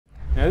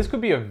Now this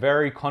could be a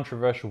very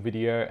controversial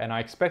video and I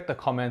expect the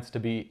comments to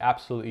be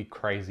absolutely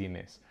crazy in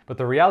this. But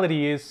the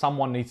reality is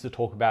someone needs to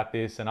talk about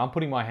this and I'm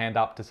putting my hand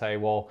up to say,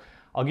 well,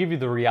 I'll give you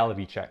the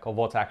reality check of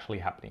what's actually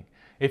happening.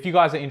 If you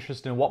guys are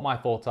interested in what my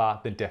thoughts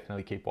are, then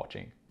definitely keep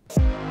watching.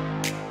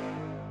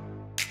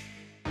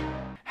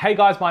 Hey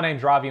guys, my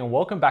name's Ravi and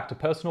welcome back to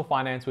Personal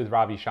Finance with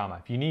Ravi Sharma.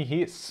 If you're new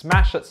here,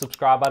 smash that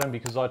subscribe button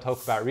because I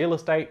talk about real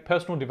estate,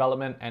 personal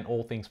development, and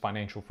all things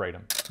financial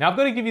freedom. Now I've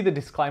got to give you the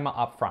disclaimer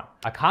up front.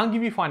 I can't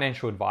give you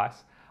financial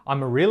advice.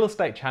 I'm a real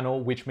estate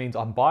channel, which means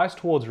I'm biased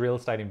towards real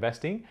estate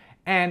investing,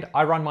 and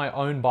I run my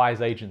own buyer's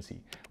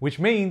agency, which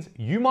means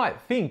you might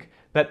think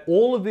that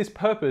all of this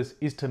purpose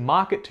is to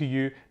market to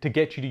you to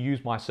get you to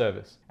use my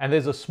service. And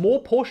there's a small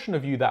portion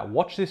of you that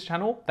watch this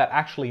channel that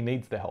actually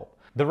needs the help.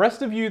 The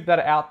rest of you that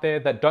are out there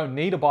that don't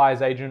need a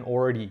buyer's agent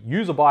or already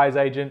use a buyer's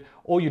agent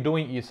or you're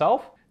doing it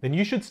yourself, then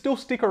you should still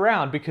stick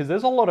around because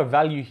there's a lot of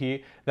value here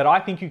that I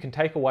think you can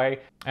take away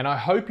and I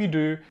hope you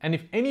do. And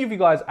if any of you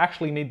guys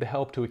actually need the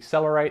help to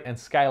accelerate and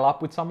scale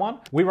up with someone,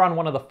 we run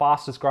one of the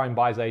fastest growing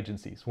buyer's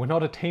agencies. We're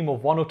not a team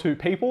of 1 or 2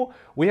 people.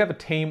 We have a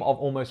team of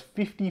almost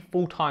 50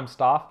 full-time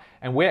staff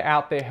and we're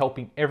out there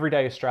helping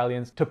everyday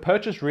Australians to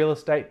purchase real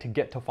estate to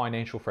get to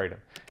financial freedom.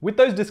 With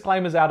those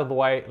disclaimers out of the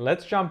way,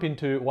 let's jump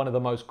into one of the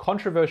most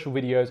controversial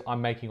videos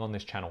I'm making on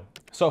this channel.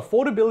 So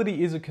affordability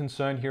is a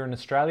concern here in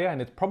Australia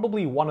and it's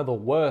probably one of the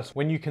worst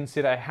when you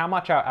consider how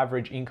much our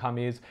average income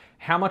is,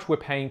 how much we're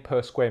paying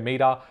per square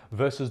meter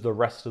versus the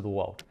rest of the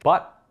world.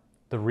 But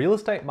the real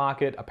estate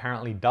market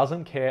apparently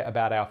doesn't care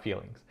about our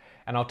feelings.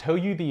 And I'll tell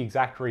you the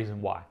exact reason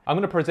why. I'm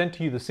going to present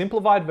to you the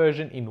simplified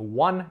version in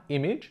one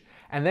image,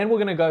 and then we're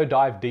going to go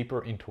dive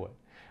deeper into it.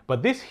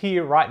 But this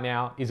here right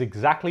now is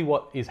exactly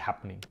what is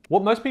happening.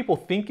 What most people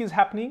think is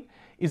happening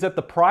is that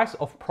the price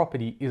of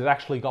property is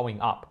actually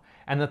going up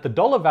and that the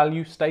dollar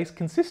value stays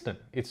consistent.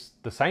 It's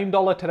the same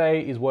dollar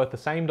today is worth the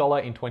same dollar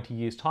in 20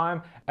 years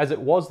time as it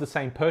was the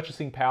same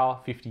purchasing power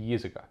 50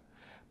 years ago.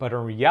 But in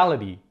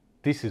reality,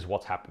 this is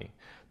what's happening.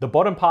 The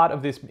bottom part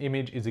of this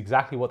image is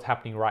exactly what's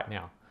happening right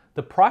now.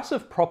 The price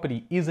of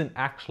property isn't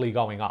actually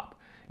going up.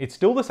 It's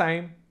still the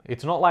same.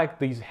 It's not like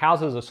these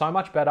houses are so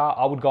much better.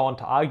 I would go on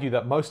to argue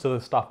that most of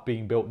the stuff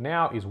being built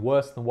now is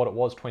worse than what it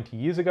was 20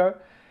 years ago.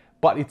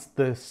 But it's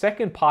the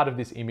second part of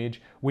this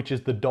image, which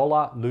is the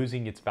dollar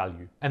losing its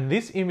value. And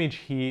this image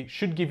here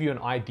should give you an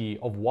idea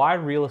of why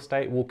real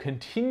estate will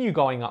continue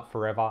going up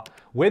forever,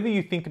 whether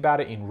you think about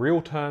it in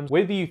real terms,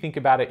 whether you think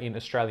about it in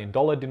Australian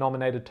dollar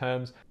denominated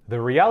terms. The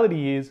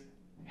reality is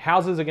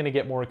houses are going to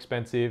get more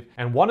expensive.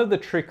 And one of the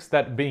tricks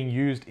that being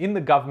used in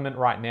the government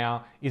right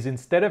now is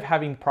instead of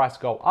having price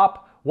go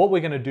up, what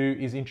we're going to do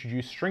is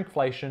introduce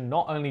shrinkflation,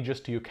 not only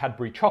just to your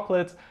Cadbury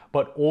chocolates,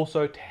 but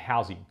also to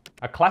housing.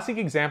 A classic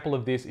example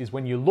of this is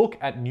when you look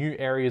at new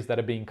areas that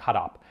are being cut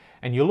up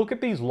and you look at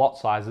these lot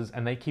sizes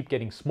and they keep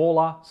getting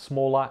smaller,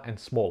 smaller, and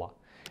smaller.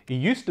 It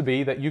used to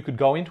be that you could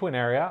go into an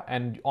area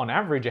and on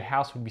average, a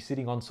house would be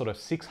sitting on sort of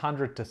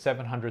 600 to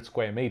 700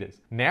 square meters.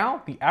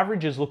 Now, the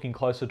average is looking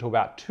closer to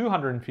about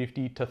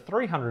 250 to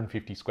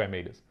 350 square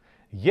meters.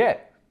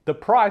 Yet, the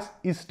price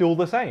is still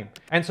the same.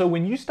 And so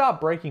when you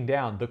start breaking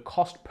down the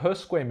cost per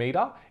square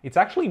meter, it's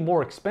actually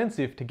more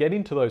expensive to get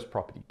into those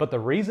properties. But the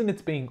reason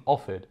it's being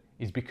offered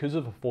is because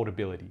of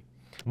affordability.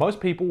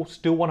 Most people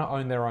still want to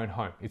own their own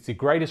home. It's the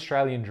great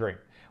Australian dream,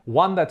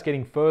 one that's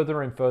getting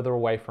further and further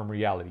away from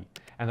reality.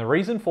 And the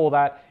reason for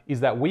that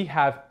is that we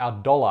have our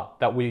dollar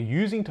that we're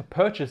using to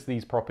purchase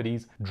these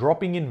properties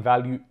dropping in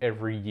value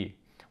every year.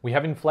 We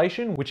have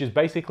inflation, which is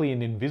basically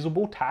an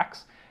invisible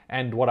tax.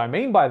 And what I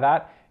mean by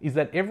that is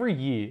that every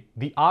year,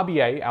 the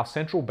RBA, our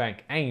central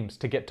bank, aims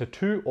to get to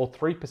 2 or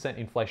 3%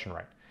 inflation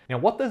rate. Now,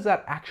 what does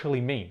that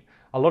actually mean?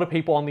 A lot of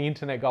people on the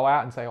internet go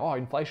out and say, oh,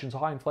 inflation's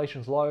high,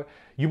 inflation's low.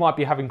 You might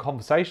be having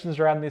conversations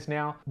around this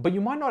now, but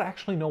you might not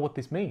actually know what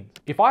this means.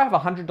 If I have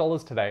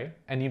 $100 today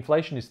and the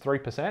inflation is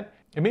 3%,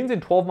 it means in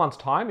 12 months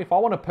time, if I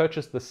want to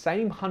purchase the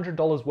same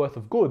 $100 worth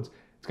of goods,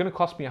 it's going to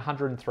cost me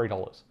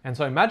 $103. And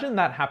so imagine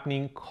that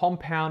happening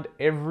compound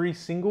every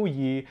single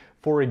year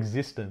for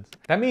existence.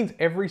 That means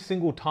every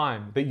single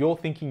time that you're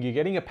thinking you're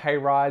getting a pay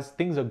rise,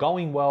 things are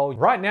going well.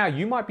 Right now,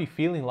 you might be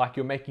feeling like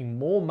you're making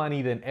more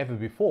money than ever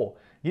before.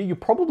 Yet you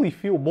probably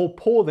feel more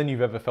poor than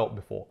you've ever felt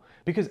before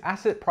because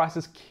asset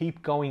prices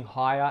keep going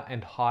higher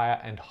and higher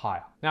and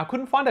higher. Now, I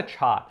couldn't find a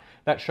chart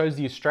that shows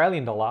the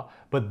Australian dollar,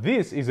 but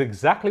this is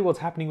exactly what's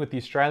happening with the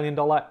Australian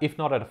dollar, if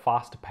not at a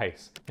faster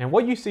pace. And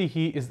what you see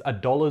here is a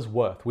dollar's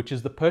worth, which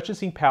is the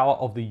purchasing power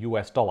of the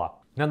US dollar.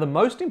 Now, the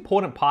most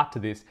important part to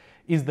this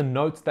is the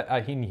notes that are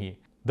in here.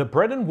 The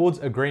Bretton Woods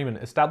Agreement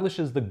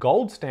establishes the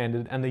gold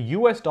standard and the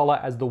US dollar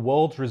as the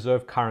world's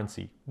reserve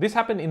currency. This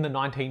happened in the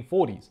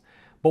 1940s.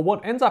 But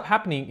what ends up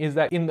happening is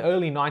that in the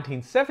early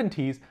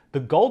 1970s, the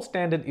gold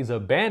standard is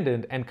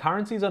abandoned and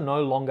currencies are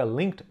no longer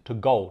linked to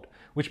gold,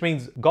 which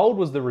means gold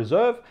was the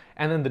reserve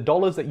and then the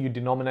dollars that you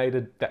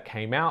denominated that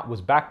came out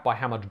was backed by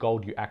how much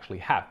gold you actually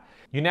have.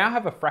 You now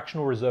have a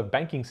fractional reserve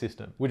banking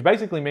system, which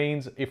basically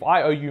means if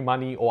I owe you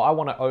money or I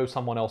want to owe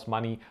someone else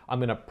money, I'm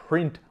going to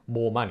print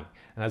more money.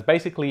 And that's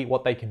basically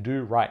what they can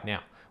do right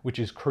now. which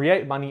is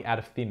create money out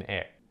of thin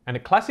air. And a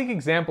classic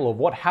example of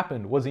what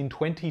happened was in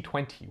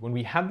 2020 when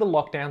we had the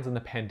lockdowns and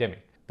the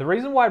pandemic. The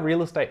reason why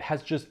real estate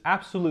has just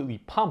absolutely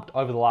pumped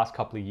over the last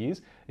couple of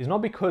years is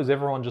not because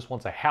everyone just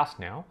wants a house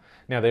now.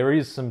 Now, there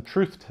is some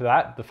truth to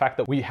that, the fact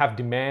that we have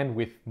demand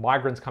with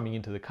migrants coming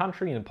into the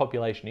country and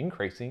population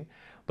increasing.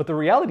 But the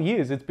reality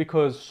is it's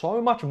because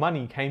so much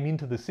money came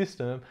into the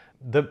system,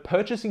 the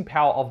purchasing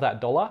power of that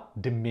dollar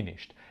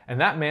diminished.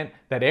 And that meant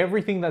that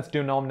everything that's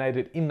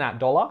denominated in that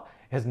dollar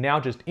has now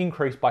just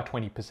increased by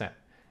 20%.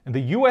 And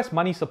the US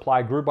money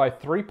supply grew by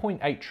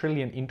 3.8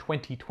 trillion in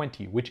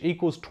 2020, which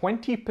equals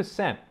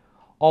 20%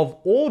 of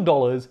all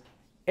dollars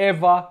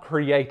ever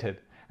created.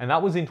 And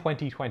that was in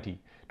 2020.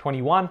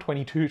 21,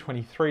 22,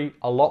 23,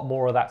 a lot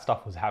more of that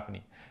stuff was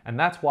happening. And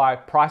that's why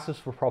prices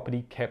for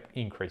property kept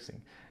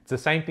increasing. It's the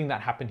same thing that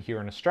happened here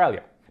in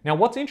Australia. Now,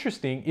 what's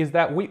interesting is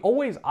that we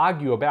always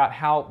argue about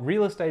how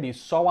real estate is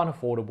so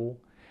unaffordable,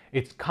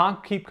 it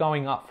can't keep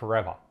going up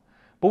forever.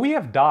 But we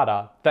have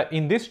data that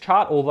in this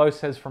chart, although it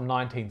says from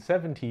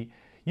 1970,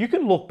 you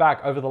can look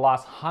back over the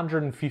last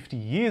 150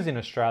 years in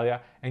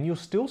Australia and you'll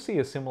still see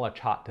a similar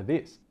chart to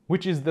this,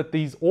 which is that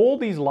all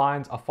these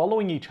lines are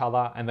following each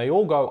other and they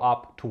all go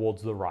up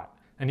towards the right.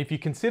 And if you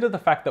consider the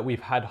fact that we've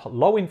had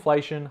low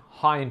inflation,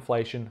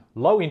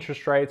 low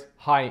interest rates,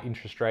 high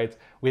interest rates,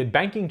 we had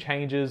banking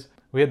changes,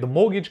 we had the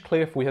mortgage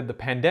cliff, we had the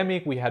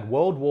pandemic, we had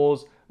world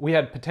wars, we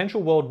had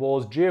potential world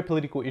wars,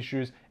 geopolitical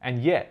issues,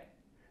 and yet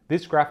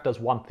this graph does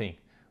one thing,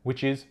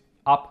 which is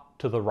up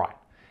to the right.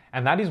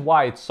 And that is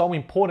why it's so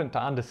important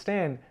to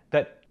understand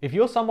that if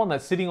you're someone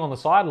that's sitting on the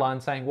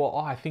sidelines saying, well,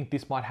 I think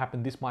this might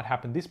happen, this might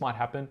happen, this might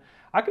happen,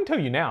 I can tell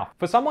you now,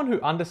 for someone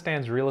who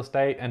understands real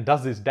estate and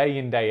does this day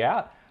in, day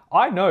out,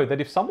 I know that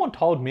if someone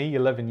told me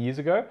 11 years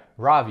ago,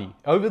 Ravi,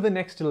 over the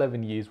next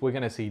 11 years, we're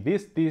gonna see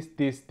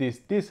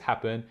this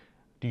happen,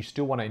 do you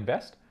still wanna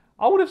invest?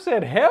 I would have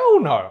said, hell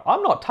no,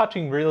 I'm not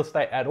touching real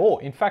estate at all.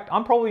 In fact,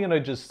 I'm probably gonna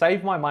just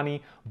save my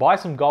money, buy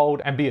some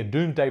gold, and be a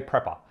doomsday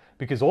prepper,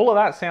 because all of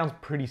that sounds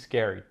pretty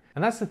scary.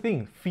 And that's the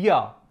thing,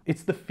 fear.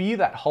 It's the fear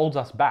that holds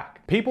us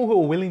back. People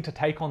who are willing to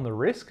take on the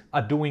risk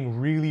are doing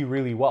really,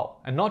 really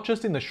well. And not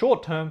just in the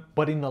short term,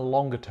 but in the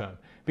longer term,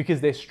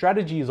 because their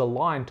strategy is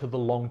aligned to the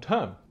long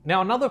term.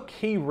 Now, another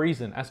key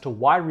reason as to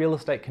why real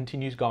estate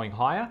continues going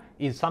higher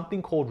is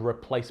something called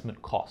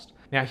replacement cost.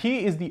 Now,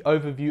 here is the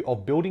overview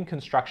of building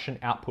construction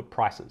output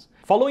prices.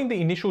 Following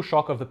the initial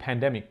shock of the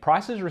pandemic,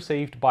 prices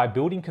received by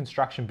building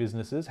construction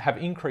businesses have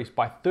increased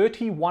by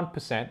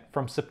 31%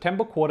 from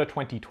September quarter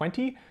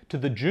 2020 to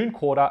the June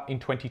quarter in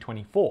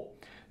 2024,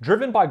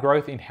 driven by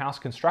growth in house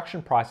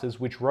construction prices,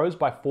 which rose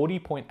by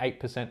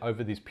 40.8%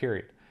 over this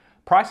period.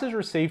 Prices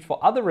received for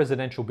other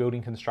residential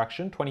building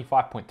construction,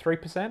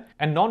 25.3%,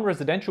 and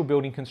non-residential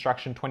building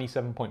construction,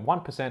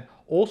 27.1%,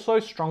 also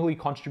strongly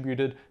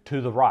contributed to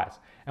the rise.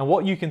 And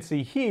what you can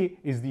see here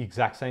is the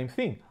exact same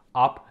thing,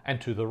 up and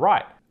to the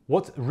right.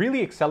 What's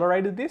really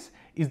accelerated this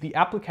is the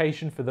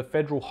application for the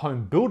Federal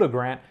Home Builder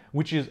Grant,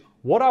 which is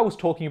what I was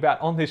talking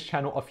about on this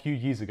channel a few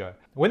years ago.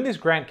 When this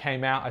grant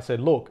came out, I said,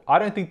 look, I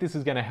don't think this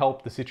is gonna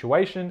help the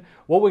situation.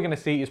 What we're gonna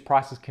see is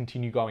prices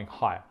continue going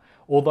higher.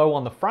 Although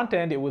on the front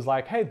end, it was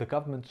like, hey, the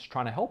government's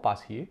trying to help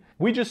us here.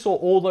 We just saw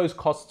all those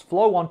costs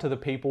flow onto the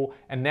people,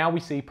 and now we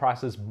see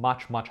prices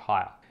much, much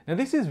higher. Now,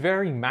 this is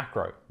very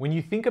macro. When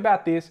you think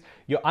about this,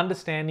 you're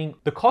understanding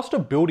the cost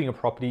of building a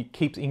property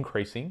keeps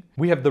increasing.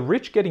 We have the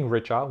rich getting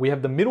richer. We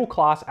have the middle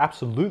class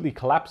absolutely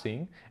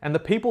collapsing. And the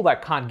people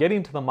that can't get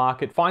into the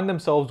market find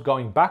themselves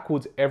going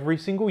backwards every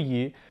single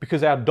year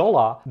because our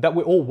dollar that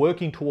we're all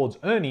working towards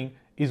earning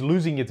is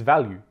losing its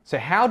value. So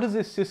how does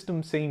this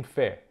system seem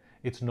fair?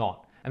 It's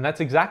not. And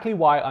that's exactly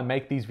why I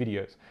make these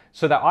videos,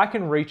 so that I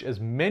can reach as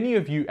many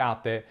of you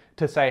out there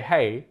to say,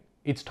 hey,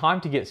 it's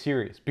time to get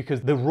serious, because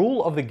the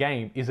rule of the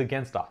game is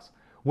against us.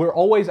 We're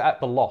always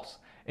at the loss.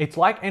 It's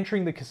like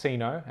entering the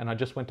casino, and I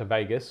just went to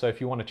Vegas, so if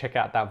you want to check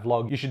out that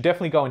vlog, you should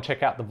definitely go and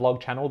check out the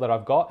vlog channel that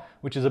I've got,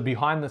 which is a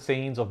behind the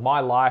scenes of my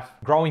life,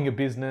 growing a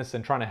business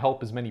and trying to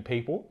help as many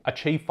people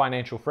achieve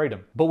financial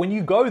freedom. But when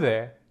you go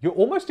there, you're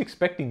almost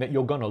expecting that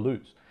you're gonna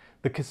lose.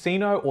 The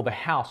casino or the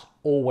house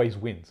always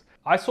wins.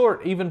 I saw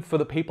it even for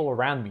the people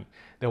around me.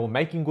 They were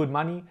making good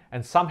money,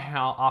 and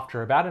somehow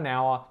after about an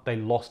hour, they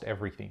lost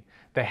everything.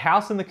 The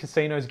house and the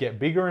casinos get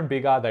bigger and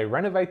bigger. They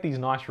renovate these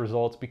nice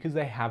resorts because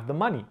they have the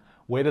money.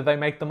 Where do they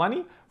make the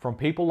money? From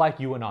people like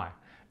you and I.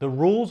 The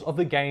rules of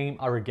the game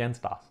are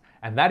against us.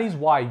 And that is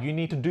why you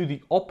need to do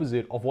the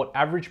opposite of what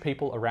average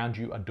people around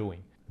you are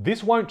doing.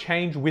 This won't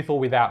change with or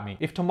without me.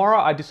 If tomorrow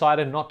I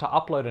decided not to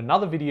upload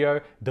another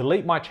video,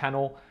 delete my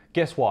channel,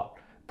 guess what?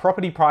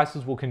 Property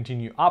prices will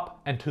continue up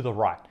and to the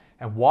right.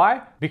 And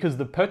why? Because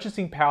the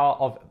purchasing power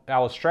of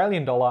our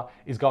Australian dollar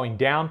is going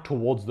down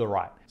towards the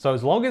right. So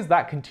as long as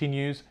that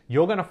continues,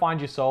 you're gonna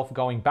find yourself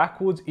going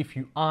backwards if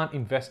you aren't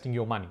investing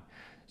your money.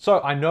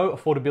 So I know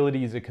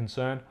affordability is a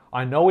concern.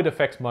 I know it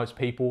affects most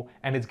people,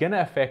 and it's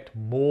gonna affect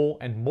more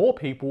and more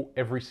people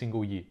every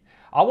single year.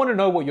 I wanna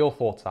know what your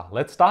thoughts are.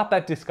 Let's start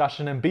that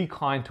discussion and be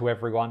kind to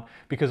everyone,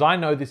 because I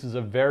know this is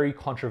a very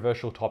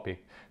controversial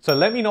topic. So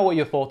let me know what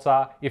your thoughts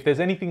are. If there's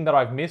anything that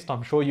I've missed,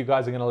 I'm sure you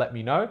guys are gonna let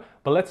me know,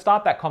 but let's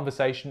start that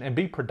conversation and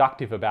be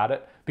productive about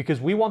it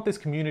because we want this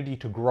community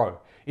to grow.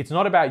 It's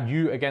not about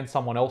you against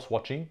someone else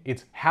watching,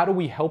 it's how do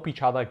we help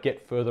each other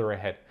get further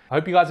ahead. I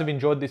hope you guys have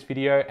enjoyed this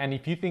video, and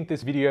if you think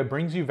this video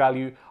brings you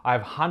value, I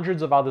have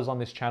hundreds of others on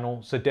this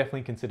channel, so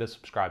definitely consider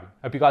subscribing.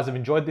 Hope you guys have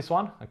enjoyed this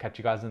one. I'll catch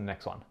you guys in the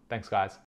next one. Thanks guys.